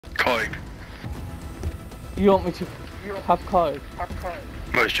Coyg. You want me to have Coyg?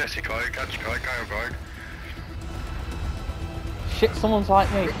 No, it's Jesse Coyg, cadgycoyg, Coyg. Shit, someone's like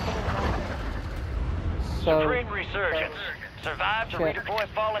me. So... Supreme resurgence. Survive to redeploy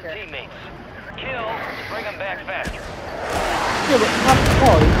fallen teammates. Kill to bring them back faster. Yeah, but have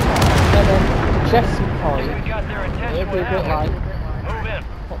Coyg, and then Jesse Coyg. We got their attention. It'd be a bit like... Move in.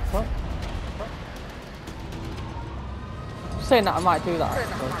 What's that? I'm saying that I might do that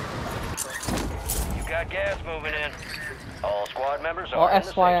actually. You got gas moving in. All squad members are Or in the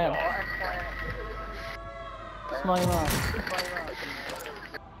SYM. safe It's my man.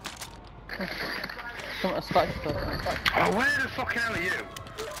 Something special. Oh, where the fucking hell are you?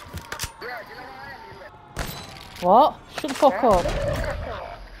 What? Shut the fuck up.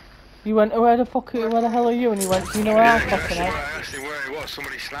 You went, where the hell are you? And you went, do you know where I'm fucking at? I asked him where he was,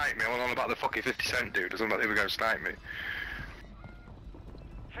 somebody sniped me. I went on about the fucking 50 cent dude. I was on about they were going to snipe me.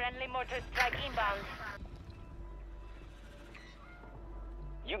 Friendly mortar strike inbound.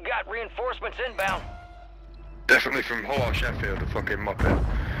 You got reinforcements inbound. Definitely from Hull or Sheffield, the fucking muppet.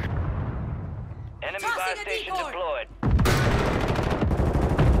 Enemy buy station deployed.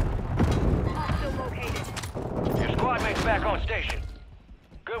 Hostile located. Your squad mate's back on station.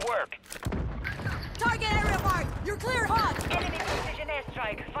 Good work. Target area marked. You're clear hot. Enemy precision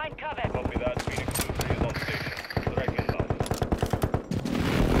airstrike. Find cover. Copy that. Phoenix 2-3 is on station. Direct inbound.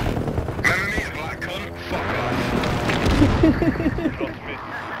 Remember me, you black cunt? Fuck off. Shots missed.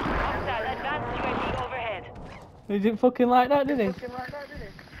 Hostile advanced UAV overhead. He didn't fucking like that, did he?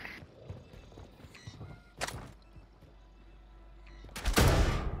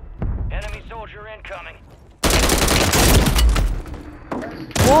 Enemy soldier incoming.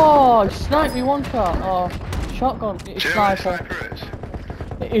 Whoa, he sniped me one shot. Oh, shotgun. It's Do you know where the sniper.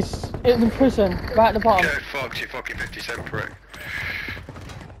 sniper is? It's in prison, right at the bottom. Get fucked, you fucking 50 cent prick.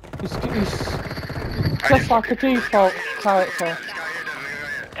 He's just like a default character.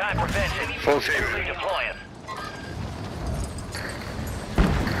 Time prevention. Full team. Redeploying.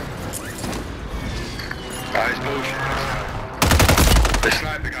 That is bullshit. They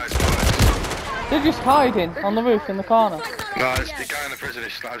sniped the guy's bullets. They're just hiding on the roof in the corner. No, it's the guy in the prison.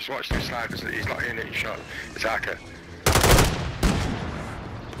 I just watched him snipe. He's not getting it shot. It's Hacker.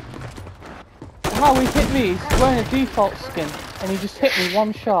 How he hit me, he's wearing a default skin, and he just hit me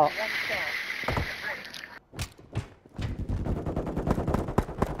one shot.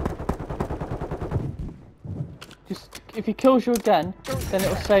 Just, if he kills you again, then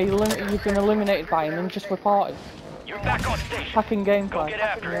it'll say you've been eliminated by him and just reported. You're back on station. Hacking gameplay. Go get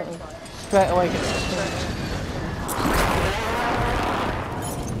after it. Straight away gets destroyed.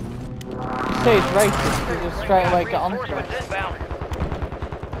 Say it's racist, you just straight away get onto it. Reinforcements inbound.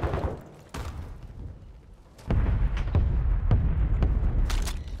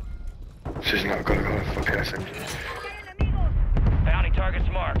 This is not gonna go on fucking SMG. Bounty targets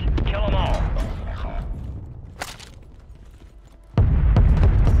marked. Kill them all.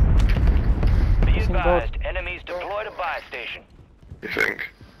 Be advised, enemies deployed a buy station. You think?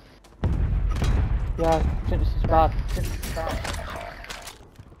 Yeah, I think this is bad.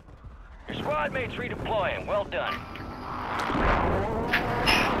 Your squad mates redeploying. Well done.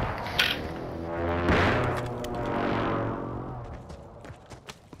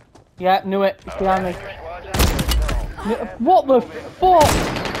 Yeah, knew it. It's behind me. Your squad's out of control. What the fuck?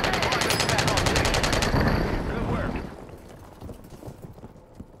 Good work.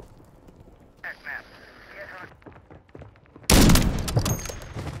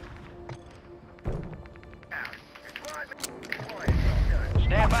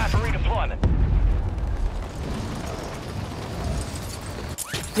 Stand by for redeployment.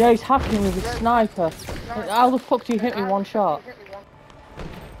 Yeah, he's hacking with his sniper. How the fuck do you hit me one shot?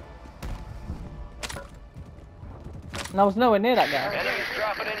 And I was nowhere near that guy. Enemies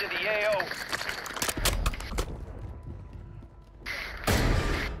dropping into the AO.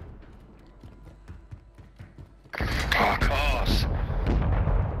 Oh, of course.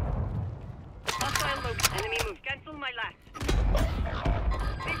 Hostile look. Enemy move. Cancel my last.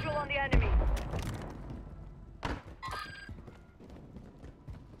 Visual on the enemy.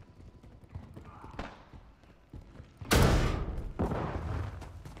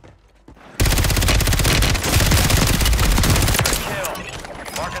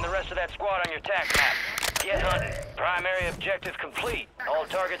 Marking the rest of that squad on your tac map. Get hunting. Primary objective complete. All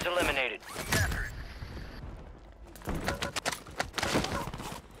targets eliminated.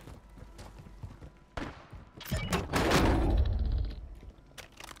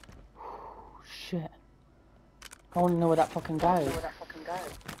 Shit. I want to know where that fucking guy is.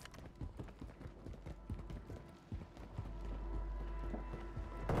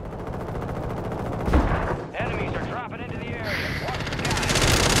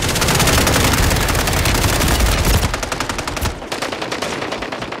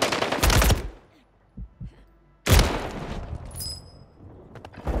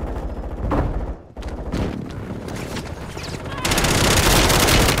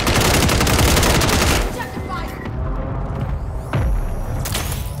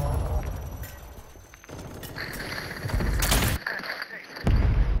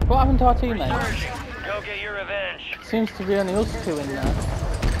 What happened to our teammates? Surging. Go get your revenge. Seems to be only us two in there.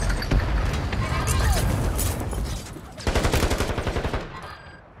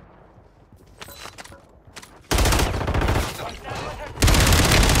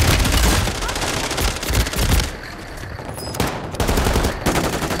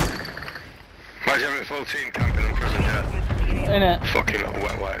 Imagine having a full team camping on prison yet. Innit? Fucking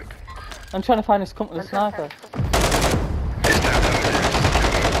wet wipe. I'm trying to find this company sniper. It's down.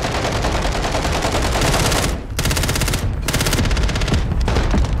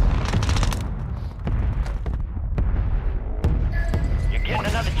 You're getting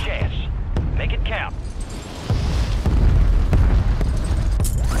another chance. Make it count.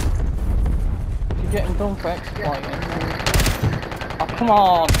 You're getting done for exploiting. Oh, come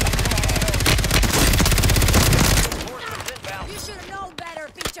on! Reinforcements inbound. You should have known better,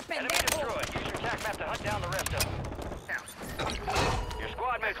 pinche Enemy pendejo. destroyed. Use your attack map to hunt down the rest of them. Your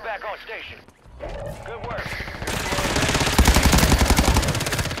squad mate's back on station. Good work.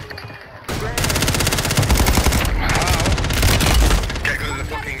 Get good at the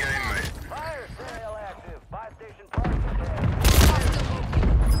fucking game, mate. Fire sale active. Buy station parts.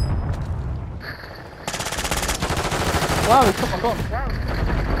 Wow, he took my gun.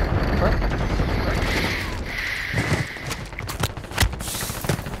 What?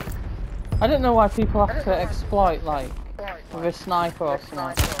 I don't know why people have to exploit, like, with a sniper or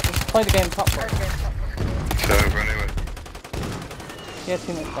something. Just play the game properly. It's over anyway. Yeah,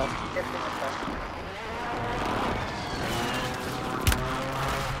 teammates dead.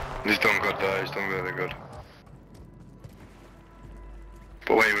 He's done good though, he's done really good.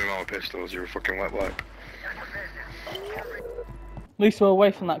 But when you with my pistols, you're a fucking wet wipe. At least we're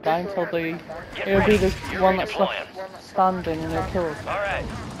away from that guy until he'll be the one that's left standing and he'll kill us. Alright.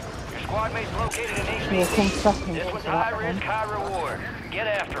 Your squad mate's located in East He'll come BC. second This to one's that high risk, one. high reward. Get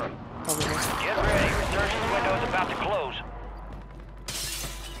after him. Probably. Get ready. Resurgence window is about to close.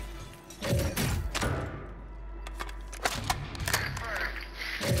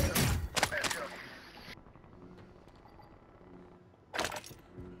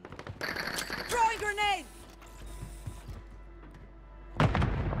 Throwing grenade.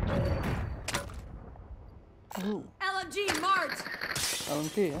 Ooh, LMG marked.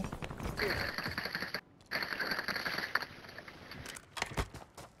 LMG, yeah?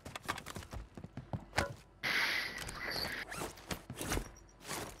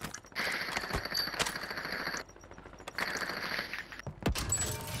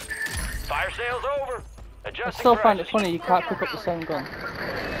 Fire sale's over. I Adjusting still find it prices. funny you can't pick up the same gun.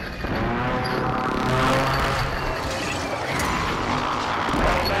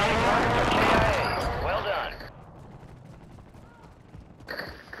 Well done.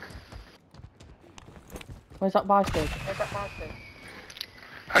 Where's that buy station?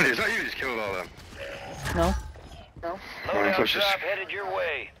 Andy, is that you who just killed all them? No? Loadout push this. drop headed your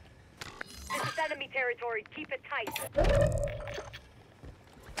way. This is enemy territory. Keep it tight.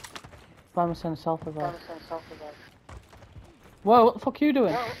 Buy myself a self revive. Whoa, what the fuck are you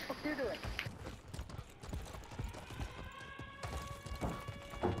doing?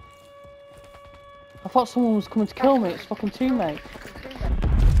 I thought someone was coming to kill me, it's fucking teammate.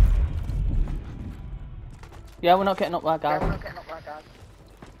 Yeah, we're not getting up there, guys.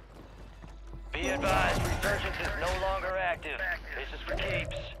 Be advised, resurgence is no longer active. This is for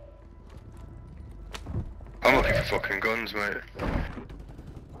keeps. I'm looking for fucking guns, mate.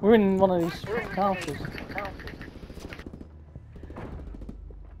 We're in one of these houses.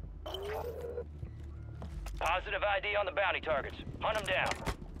 Positive ID on the bounty targets. Hunt them down.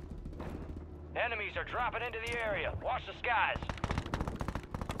 Enemies are dropping into the area. Watch the skies.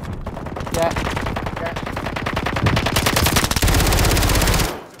 Yeah.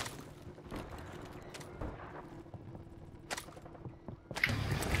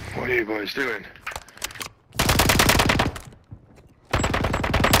 What are you boys doing?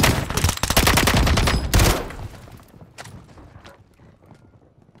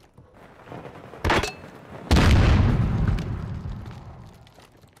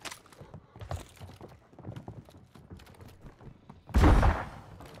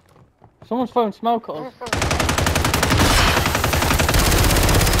 Someone's throwing smoke at us.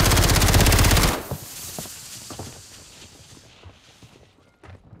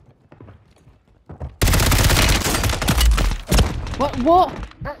 What?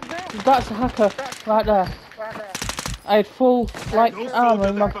 That's a hacker right there. I had full like ammo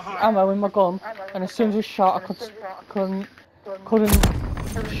in my gun, and as soon as I shot, I couldn't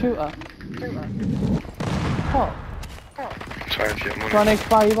shoot her. What? Trying to get money. Do I need to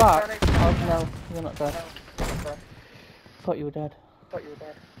buy you back? Oh no, you're not dead. Thought you were dead.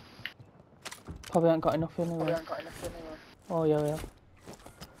 Probably haven't got enough anyway. Oh yeah, yeah.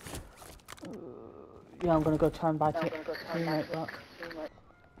 Yeah, I'm gonna go try and buy teammate back.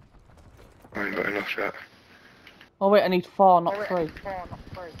 I ain't got enough yet. Oh wait, I need 4, not 3.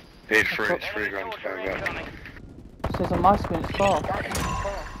 Need 3, it's 3 grand to go back. It says on my screen it's 4.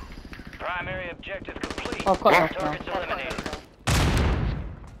 Primary objective complete. Oh, I've got enough now. Targets eliminated.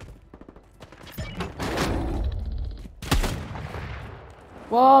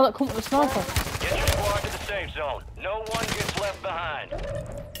 Whoa, that come with the sniper. Get your squad to the safe zone. No one gets left behind.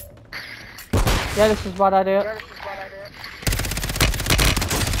 Yeah, this is a bad idea.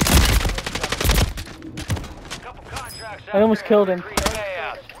 Couple contracts I almost killed him.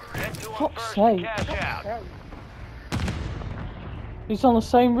 Fuck's sake. He's on the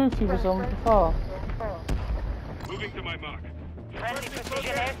same roof he was on before. Moving to my mark. Friendly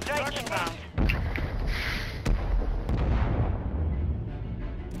precision airstrike inbound.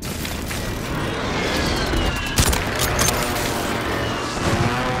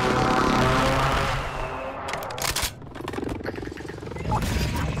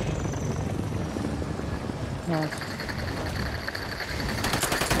 Nice.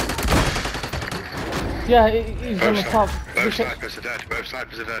 Yeah, he's on the top. Both snipers are dead. Both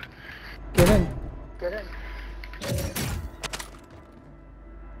snipers are dead. Get in.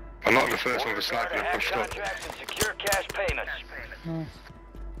 I'm not the first one for sniping. I pushed up. Contracts and secure cash payments. Nice.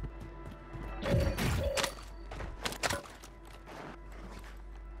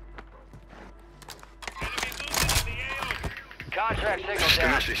 Contract signal Just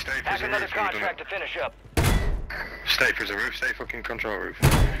down. initially stay Hack for the another roof. We've done contract it. to finish up. Stay for the roof. Stay fucking control roof.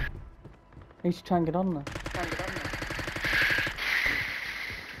 Need to try and get on there.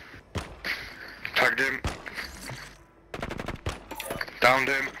 Tagged him. Downed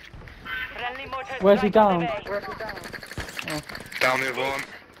him. Friendly mortar Where's he strike on down? the way. Down the other one.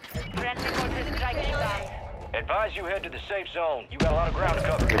 Friendly mortar strike inbound. Advise you head to the safe zone. You got a lot of ground to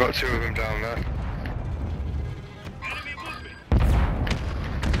cover. I've got 2 of them down there.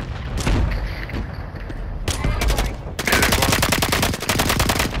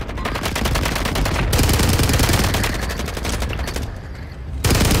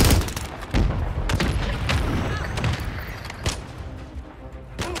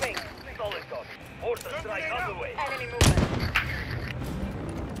 Moving. Solid copy. Mortar strike on the way. Enemy movement.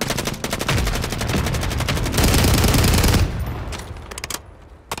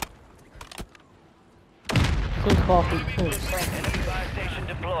 Still 4 feet 2. Enemy buy station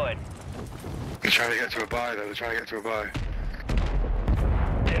deployed. They're trying to get to a buy though. They're trying to get to a buy.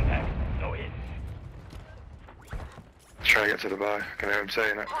 Impact. No hit. They're trying to get to the buy. Can I hear him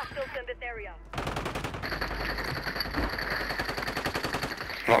saying it? Hostiles in this area.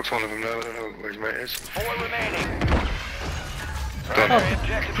 Knocked one of them though. I don't know where his mate is. 4 remaining. Done. Primary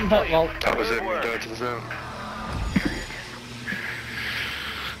objective complete. Well, That was Good it. work. We're going to the zone.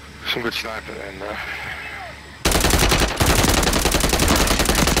 Some good sniper in there.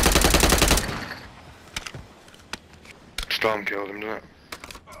 Storm killed him, didn't it?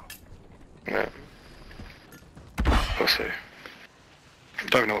 Yeah. We'll see.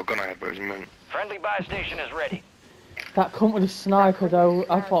 Don't know what gun I had, but it was mint. Friendly buy station is ready. that come with a sniper though,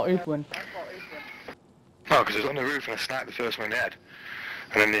 I thought he'd win. No, because he was on the roof and I sniped the first one in the head.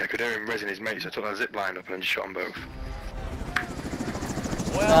 And then I could hear him rezzing his mates, so I took that zip line up and then shot them both.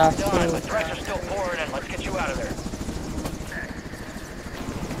 Well That's done, cool. but threats are still pouring in. Let's get you out of there.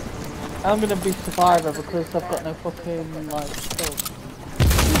 I'm gonna be survivor because I've got no fucking like kills.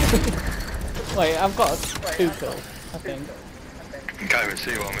 Wait, I've got 2 kills, I think. You can't even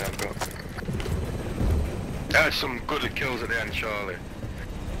see what I've got. There's some good kills at the end, Charlie.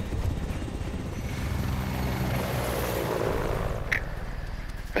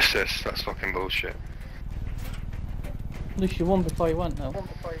 Assist, that's fucking bullshit. At least you won before you went though.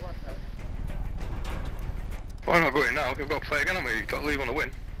 Why not going now? We've got to play again, haven't we? You've got to leave on a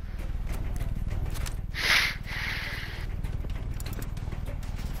win.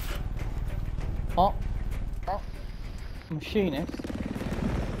 What? Machinist?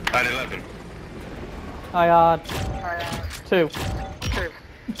 I had 11. I had 2.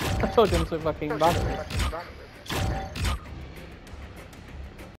 I told him to fucking battery.